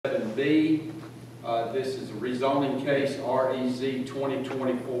B. This is a rezoning case,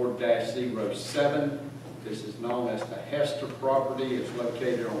 REZ-2024-07. This is known as the Hester property. It's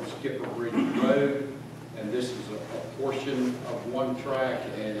located on Skipper Bridge Road, and this is a portion of one tract,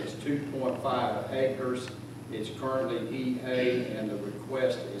 and it's 2.5 acres. It's currently EA, and the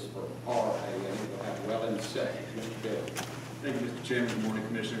request is for RA, and it will have well in second. Mr. Bill. Thank you, Mr. Chairman. Good morning,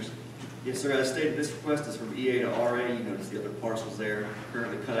 Commissioners. Yes, sir, as stated, this request is from EA to RA. You notice the other parcels there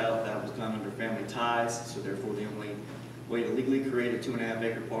currently cut out. That was done under family ties, so therefore the only way to legally create a 2.5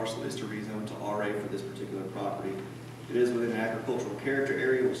 acre parcel is to rezone to RA for this particular property. It is within an agricultural character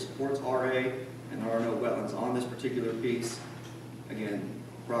area which supports RA, and there are no wetlands on this particular piece. Again,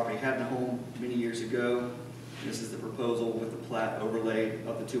 property had a home many years ago. This is the proposal with the plat overlay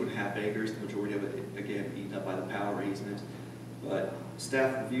of the 2.5 acres, the majority of it, again, eaten up by the power easement. But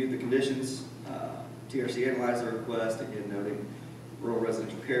staff reviewed the conditions. TRC analyzed the request, again noting rural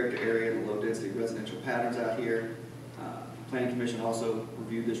residential character area and the low density residential patterns out here. Planning Commission also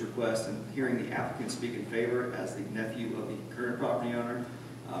reviewed this request, and hearing the applicant speak in favor as the nephew of the current property owner,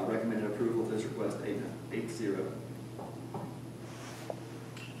 recommended approval of this request 8-0.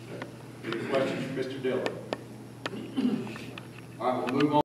 Any questions for Mr. Dillon? All right, we'll move on.